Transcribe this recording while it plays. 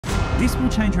This will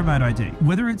change remote ID.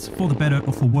 Whether it's for the better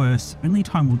or for worse, only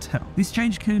time will tell. This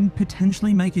change can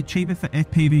potentially make it cheaper for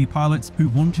FPV pilots who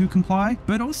want to comply,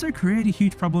 but also create a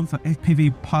huge problem for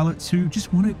FPV pilots who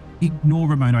just want to ignore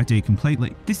remote ID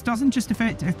completely. This doesn't just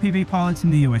affect FPV pilots in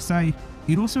the USA,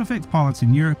 it also affects pilots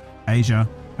in Europe, Asia,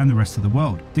 and the rest of the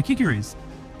world. The kicker is,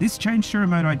 this change to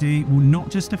remote ID will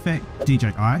not just affect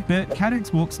DJI, but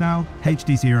Caddx Walksnail,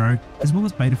 HD0, as well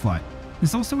as Betaflight.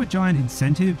 There's also a giant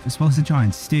incentive, as well as a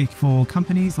giant stick, for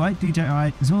companies like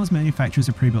DJI, as well as manufacturers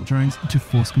of pre-built drones, to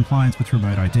force compliance with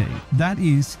remote ID. That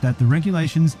is, that the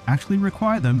regulations actually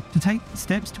require them to take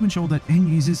steps to ensure that end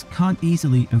users can't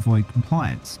easily avoid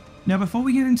compliance. Now, before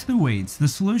we get into the weeds, the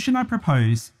solution I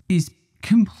propose is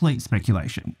complete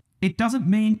speculation. It doesn't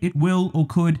mean it will or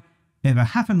could ever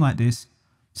happen like this,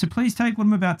 so please take what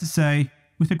I'm about to say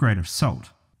with a grain of salt.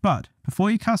 But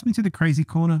before you cast me to the crazy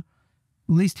corner,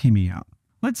 at least hear me out.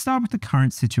 Let's start with the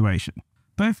current situation.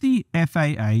 Both the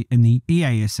FAA and the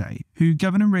EASA, who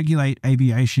govern and regulate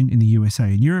aviation in the USA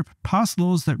and Europe, passed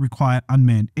laws that require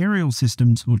unmanned aerial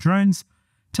systems or drones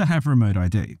to have remote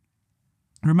ID.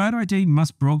 Remote ID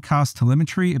must broadcast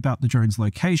telemetry about the drone's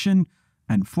location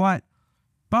and flight,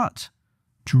 but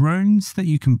drones that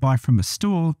you can buy from a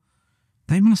store,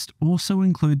 they must also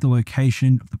include the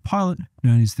location of the pilot,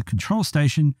 known as the control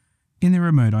station, in the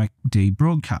remote ID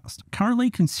broadcast.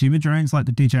 Currently, consumer drones like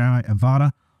the DJI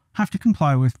Avata have to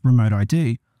comply with remote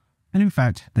ID, and in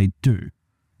fact, they do.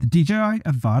 The DJI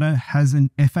Avata has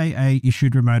an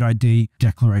FAA-issued remote ID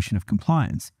declaration of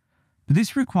compliance, but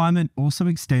this requirement also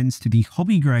extends to the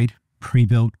hobby-grade,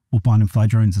 pre-built, or Bind Fly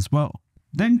drones as well.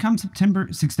 Then come September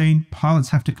 16, pilots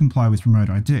have to comply with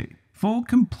remote ID. For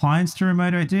compliance to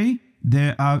remote ID,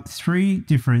 there are 3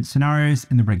 different scenarios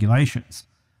in the regulations.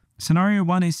 Scenario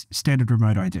 1 is standard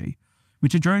remote ID,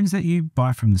 which are drones that you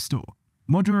buy from the store.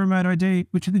 Module remote ID,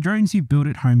 which are the drones you build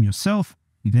at home yourself.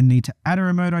 You then need to add a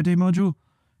remote ID module.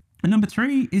 And number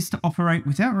 3 is to operate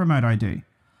without remote ID.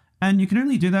 And you can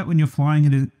only do that when you're flying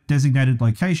at a designated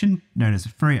location known as a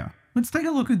FRIA. Let's take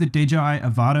a look at the DJI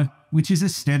Avata, which is a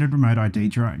standard remote ID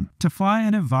drone. To fly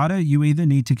an Avata, you either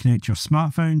need to connect your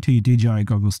smartphone to your DJI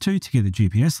Goggles 2 to get the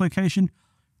GPS location,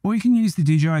 or you can use the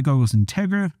DJI Goggles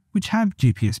Integra, which have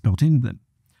GPS built into them.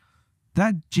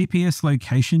 That GPS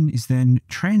location is then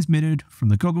transmitted from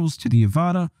the goggles to the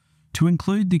Avata to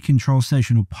include the control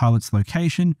station or pilot's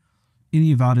location in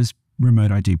the Avata's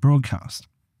remote ID broadcast.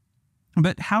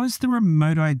 But how is the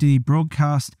remote ID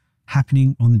broadcast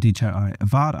happening on the DJI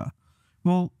Avata?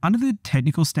 Well, under the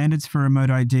technical standards for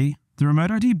remote ID, the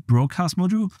remote ID broadcast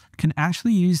module can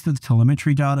actually use the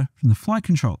telemetry data from the flight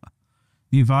controller.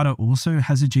 The Avata also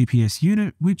has a GPS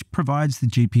unit which provides the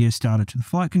GPS data to the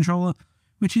flight controller,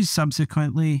 which is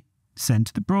subsequently sent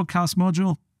to the broadcast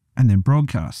module and then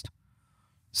broadcast.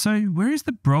 So where is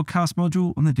the broadcast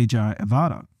module on the DJI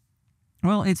Avata?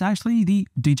 Well, it's actually the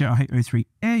DJI O3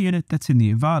 Air unit that's in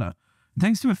the Avata.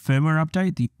 Thanks to a firmware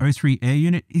update, the O3 Air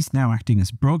unit is now acting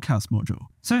as a broadcast module.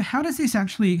 So how does this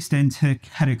actually extend to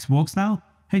Caddx Walksnail,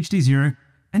 HD0,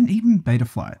 and even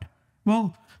Betaflight?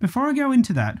 Well, before I go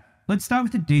into that, let's start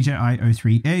with the DJI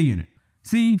O3 Air unit.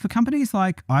 See, for companies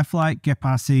like iFlight,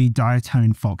 GepRC,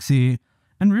 Diatone, Foxeer,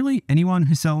 and really anyone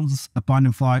who sells a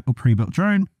Bind Fly or pre-built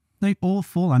drone, they all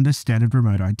fall under standard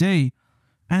remote ID,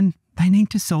 and they need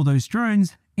to sell those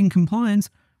drones in compliance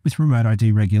with remote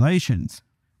ID regulations,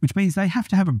 which means they have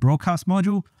to have a broadcast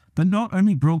module that not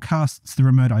only broadcasts the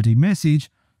remote ID message,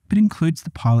 but includes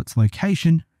the pilot's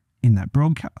location in that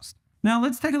broadcast. Now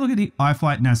let's take a look at the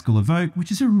iFlight Nazgul Evoke,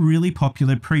 which is a really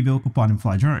popular pre-built Bind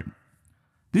Fly drone.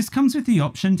 This comes with the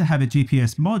option to have a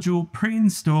GPS module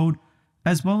pre-installed,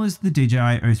 as well as the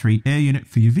DJI O3 Air unit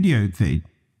for your video feed.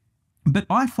 But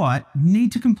iFlight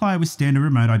need to comply with standard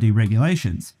remote ID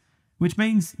regulations, which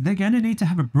means they're going to need to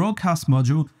have a broadcast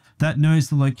module that knows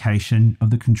the location of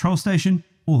the control station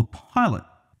or the pilot.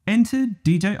 Enter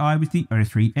DJI with the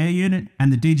O3 Air unit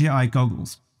and the DJI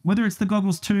goggles. Whether it's the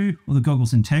Goggles 2 or the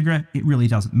Goggles Integra, it really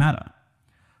doesn't matter.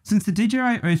 Since the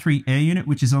DJI O3 Air unit,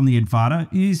 which is on the Avata,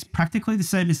 is practically the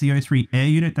same as the O3 Air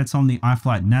unit that's on the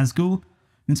iFlight Nazgul,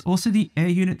 and it's also the Air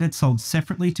unit that's sold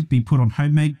separately to be put on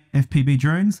homemade FPV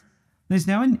drones, there's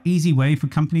now an easy way for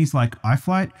companies like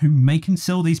iFlight, who make and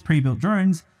sell these pre-built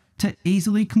drones, to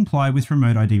easily comply with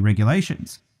remote ID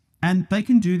regulations. And they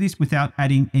can do this without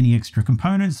adding any extra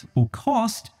components or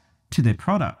cost to their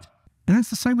product. And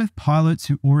that's the same with pilots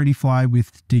who already fly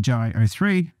with DJI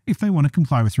O3 if they want to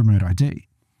comply with remote ID.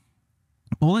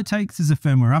 All it takes is a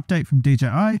firmware update from DJI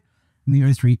and the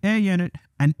O3 Air unit,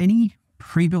 and any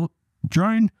pre-built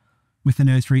drone with an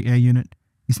O3 Air unit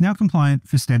is now compliant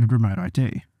for standard remote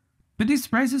ID. But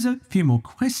this raises a few more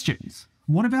questions.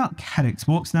 What about Caddx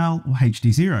Walksnail or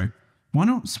HD0? Why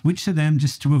not switch to them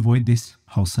just to avoid this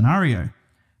whole scenario?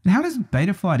 And how does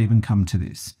Betaflight even come to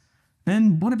this?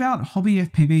 And what about hobby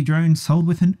FPV drones sold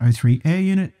with an O3 air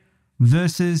unit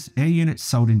versus air units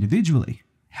sold individually?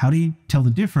 How do you tell the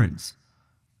difference?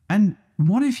 And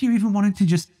what if you even wanted to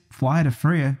just fly at a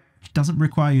Freer, which doesn't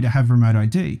require you to have remote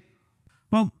ID?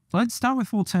 Well, let's start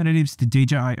with alternatives to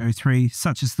DJI O3,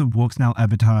 such as the Walksnail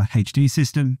Avatar HD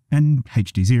system and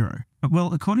HD0.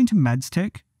 Well, according to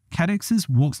MadsTech, Caddx's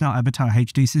Walksnail Avatar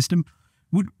HD system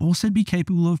would also be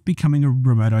capable of becoming a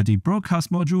remote ID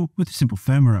broadcast module with a simple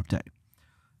firmware update.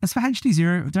 As for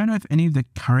HD0, I don't know if any of the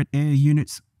current air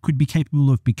units could be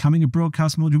capable of becoming a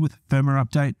broadcast module with a firmware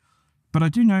update, but I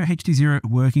do know HD0 are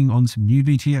working on some new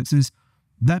VTXs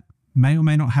that may or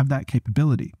may not have that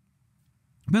capability.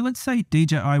 But let's say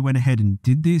DJI went ahead and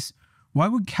did this. Why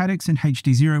would Caddx and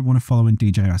HD0 want to follow in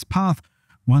DJI's path?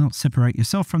 Why not separate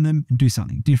yourself from them and do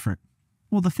something different?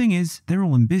 Well, the thing is, they're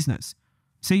all in business.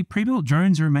 See, pre-built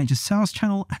drones are a major sales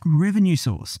channel and revenue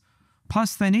source.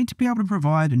 Plus, they need to be able to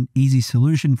provide an easy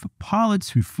solution for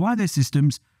pilots who fly their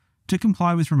systems to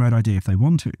comply with remote ID if they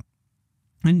want to.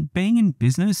 And being in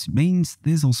business means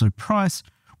there's also price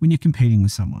when you're competing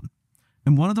with someone.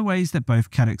 And one of the ways that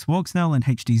both Caddx Walksnail and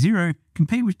HD0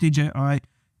 compete with DJI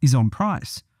is on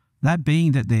price. That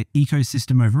being that their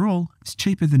ecosystem overall is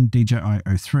cheaper than DJI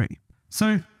O3.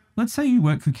 So let's say you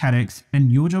work for Caddx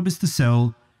and your job is to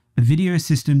sell a video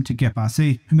system to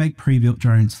GepRC who make pre-built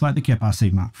drones like the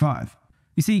GepRC Mark V.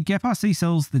 You see, GepRC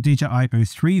sells the DJI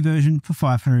O3 version for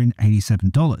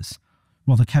 $587,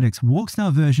 while the Caddx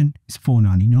Walksnail version is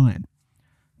 $499.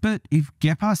 But if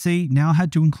GepRC now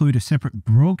had to include a separate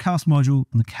broadcast module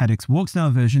on the Caddx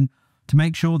Walksnail version to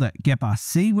make sure that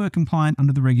GepRC were compliant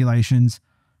under the regulations,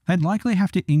 they'd likely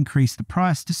have to increase the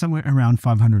price to somewhere around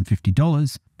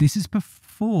 $550. This is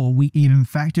before we even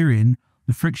factor in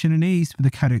the friction and ease for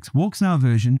the Caddx Walksnail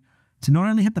version to not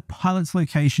only have the pilot's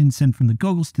location sent from the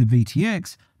goggles to the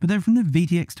VTX, but then from the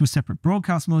VTX to a separate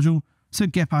broadcast module so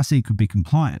GepRC could be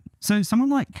compliant. So someone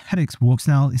like Caddx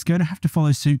Walksnail is going to have to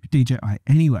follow suit with DJI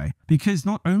anyway, because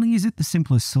not only is it the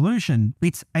simplest solution,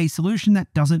 it's a solution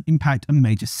that doesn't impact a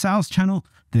major sales channel,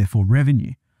 therefore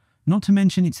revenue. Not to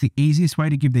mention it's the easiest way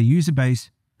to give their user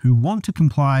base who want to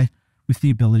comply with the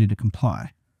ability to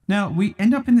comply. Now, we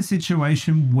end up in the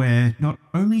situation where not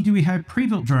only do we have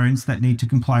pre-built drones that need to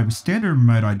comply with standard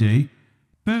remote ID,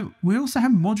 but we also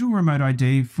have module remote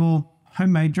ID for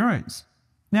homemade drones.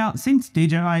 Now, since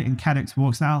DJI and Caddx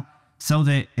Walksnail sell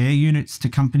their air units to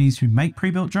companies who make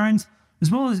pre-built drones, as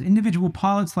well as individual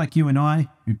pilots like you and I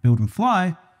who build and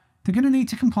fly, they're going to need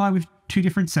to comply with two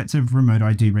different sets of remote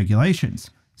ID regulations,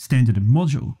 standard and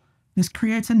module. This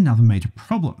creates another major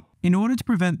problem. In order to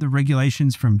prevent the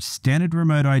regulations from standard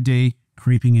remote ID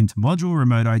creeping into module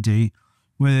remote ID,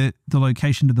 where the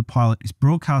location of the pilot is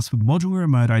broadcast with module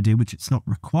remote ID, which it's not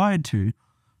required to,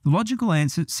 the logical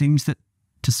answer seems that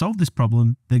to solve this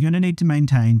problem, they're going to need to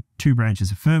maintain two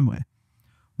branches of firmware.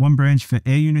 One branch for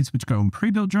air units which go on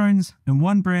pre-built drones, and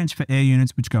one branch for air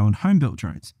units which go on home-built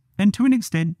drones. And to an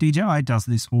extent, DJI does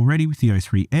this already with the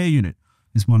O3 air unit.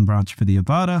 There's one branch for the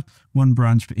Avata, one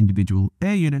branch for individual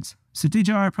air units, so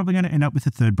DJI are probably going to end up with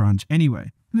a third branch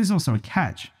anyway. But there's also a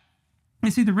catch.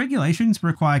 You see, the regulations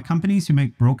require companies who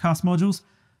make broadcast modules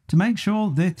to make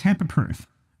sure they're tamper-proof,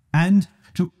 and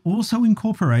to also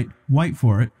incorporate, wait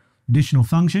for it, additional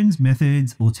functions,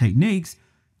 methods, or techniques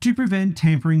to prevent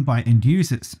tampering by end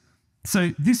users.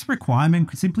 So this requirement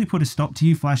could simply put a stop to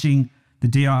you flashing the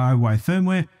DIY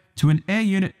firmware to an air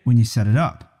unit when you set it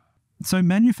up. So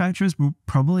manufacturers will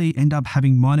probably end up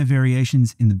having minor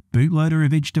variations in the bootloader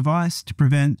of each device to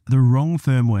prevent the wrong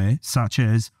firmware, such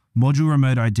as module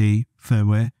remote ID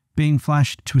firmware, being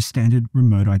flashed to a standard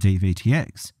remote ID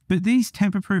VTX. But these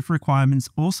tamper-proof requirements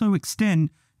also extend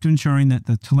to ensuring that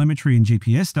the telemetry and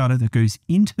GPS data that goes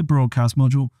into the broadcast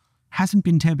module hasn't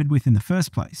been tampered with in the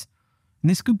first place. And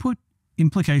this could put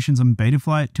implications on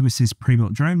Betaflight to assist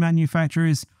pre-built drone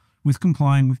manufacturers with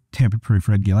complying with tamper-proof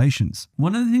regulations.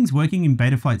 One of the things working in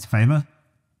Betaflight's favor,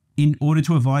 in order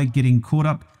to avoid getting caught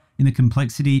up in the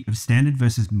complexity of standard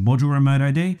versus module remote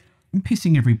ID and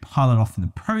pissing every pilot off in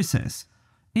the process,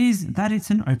 is that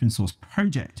it's an open source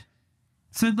project.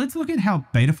 So let's look at how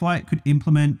Betaflight could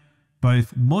implement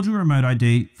both module remote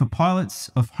ID for pilots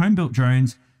of home-built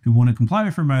drones who want to comply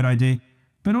with remote ID,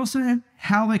 but also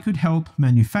how they could help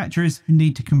manufacturers who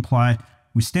need to comply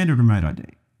with standard remote ID.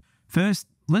 First,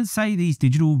 let's say these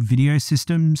digital video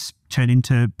systems turn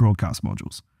into broadcast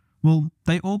modules. Well,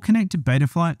 they all connect to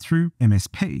Betaflight through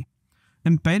MSP.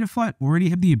 And Betaflight already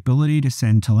have the ability to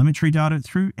send telemetry data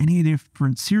through any of the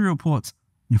different serial ports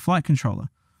your flight controller.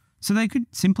 So they could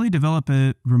simply develop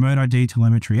a remote ID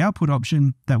telemetry output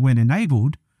option that, when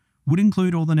enabled, would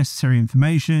include all the necessary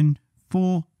information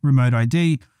for remote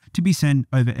ID to be sent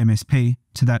over MSP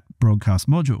to that broadcast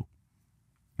module.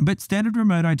 But standard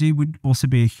remote ID would also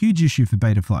be a huge issue for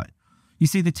Betaflight. You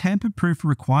see, the tamper-proof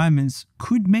requirements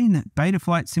could mean that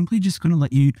Betaflight's simply just going to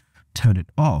let you turn it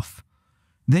off.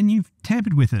 Then you've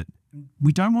tampered with it.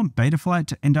 We don't want Betaflight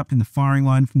to end up in the firing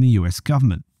line from the US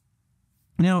government.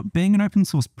 Now, being an open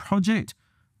source project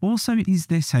also is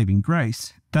their saving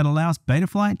grace that allows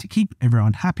Betaflight to keep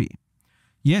everyone happy.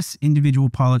 Yes, individual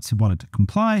pilots who wanted to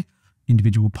comply,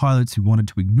 individual pilots who wanted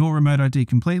to ignore remote ID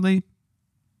completely,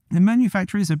 and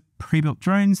manufacturers of pre-built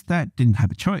drones that didn't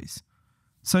have a choice.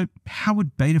 So how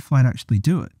would Betaflight actually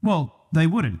do it? Well, they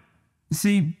wouldn't.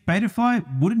 See,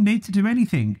 Betaflight wouldn't need to do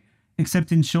anything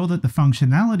except ensure that the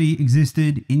functionality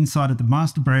existed inside of the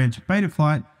master branch of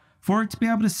Betaflight for it to be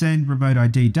able to send remote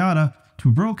ID data to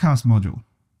a broadcast module.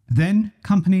 Then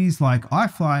companies like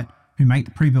iFlight, who make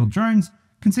the pre-built drones,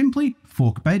 can simply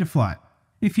fork Betaflight.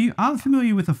 If you aren't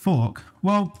familiar with a fork,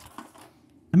 well,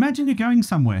 imagine you're going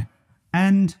somewhere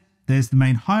and there's the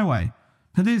main highway,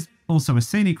 but there's also a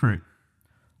scenic route.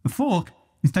 A fork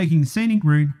is taking the scenic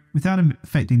route without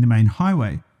affecting the main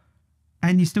highway,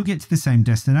 and you still get to the same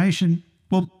destination.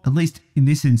 Well, at least in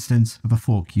this instance of a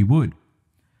fork you would.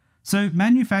 So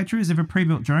manufacturers of a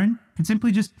pre-built drone can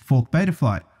simply just fork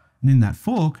Betaflight, and in that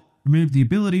fork, remove the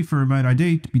ability for remote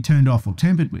ID to be turned off or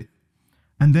tampered with.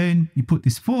 And then you put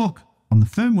this fork on the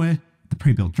firmware of the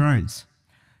pre-built drones.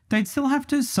 They'd still have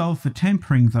to solve for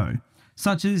tampering though,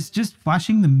 such as just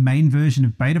flashing the main version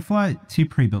of Betaflight to your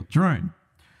pre-built drone.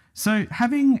 So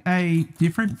having a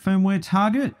different firmware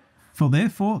target for their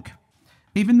fork,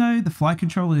 even though the flight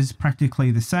controller is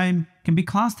practically the same, can be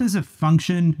classed as a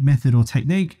function, method, or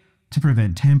technique to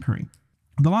prevent tampering.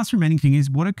 The last remaining thing is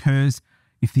what occurs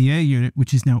if the air unit,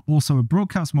 which is now also a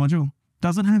broadcast module,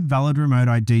 doesn't have valid remote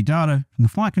ID data from the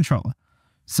flight controller,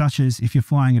 such as if you're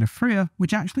flying at a FRIA,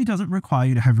 which actually doesn't require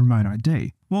you to have remote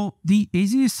ID. Well, the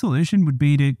easiest solution would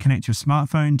be to connect your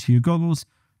smartphone to your goggles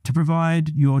to provide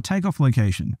your takeoff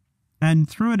location. And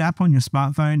through an app on your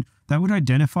smartphone, that would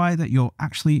identify that you're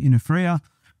actually in a FRIA,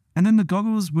 and then the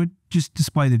goggles would just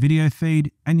display the video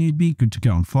feed and you'd be good to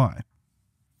go and fly.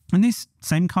 And this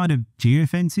same kind of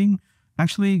geofencing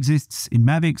actually exists in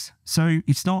Mavics, so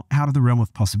it's not out of the realm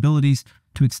of possibilities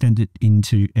to extend it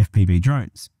into FPV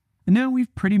drones. And now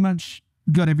we've pretty much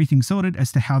got everything sorted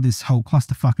as to how this whole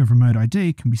clusterfuck of remote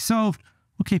ID can be solved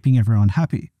while keeping everyone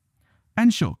happy.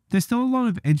 And sure, there's still a lot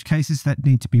of edge cases that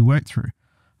need to be worked through.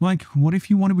 Like, what if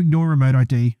you want to ignore remote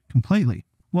ID completely?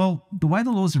 Well, the way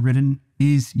the laws are written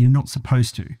is you're not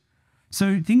supposed to.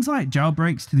 So things like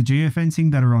jailbreaks to the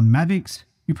geofencing that are on Mavics,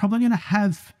 you're probably going to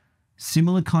have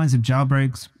similar kinds of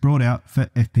jailbreaks brought out for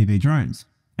FPV drones.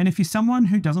 And if you're someone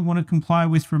who doesn't want to comply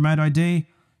with remote ID,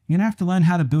 you're going to have to learn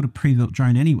how to build a pre-built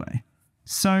drone anyway.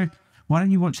 So why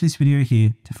don't you watch this video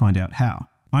here to find out how.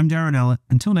 I'm Darren Ellett.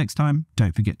 Until next time,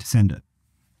 don't forget to send it.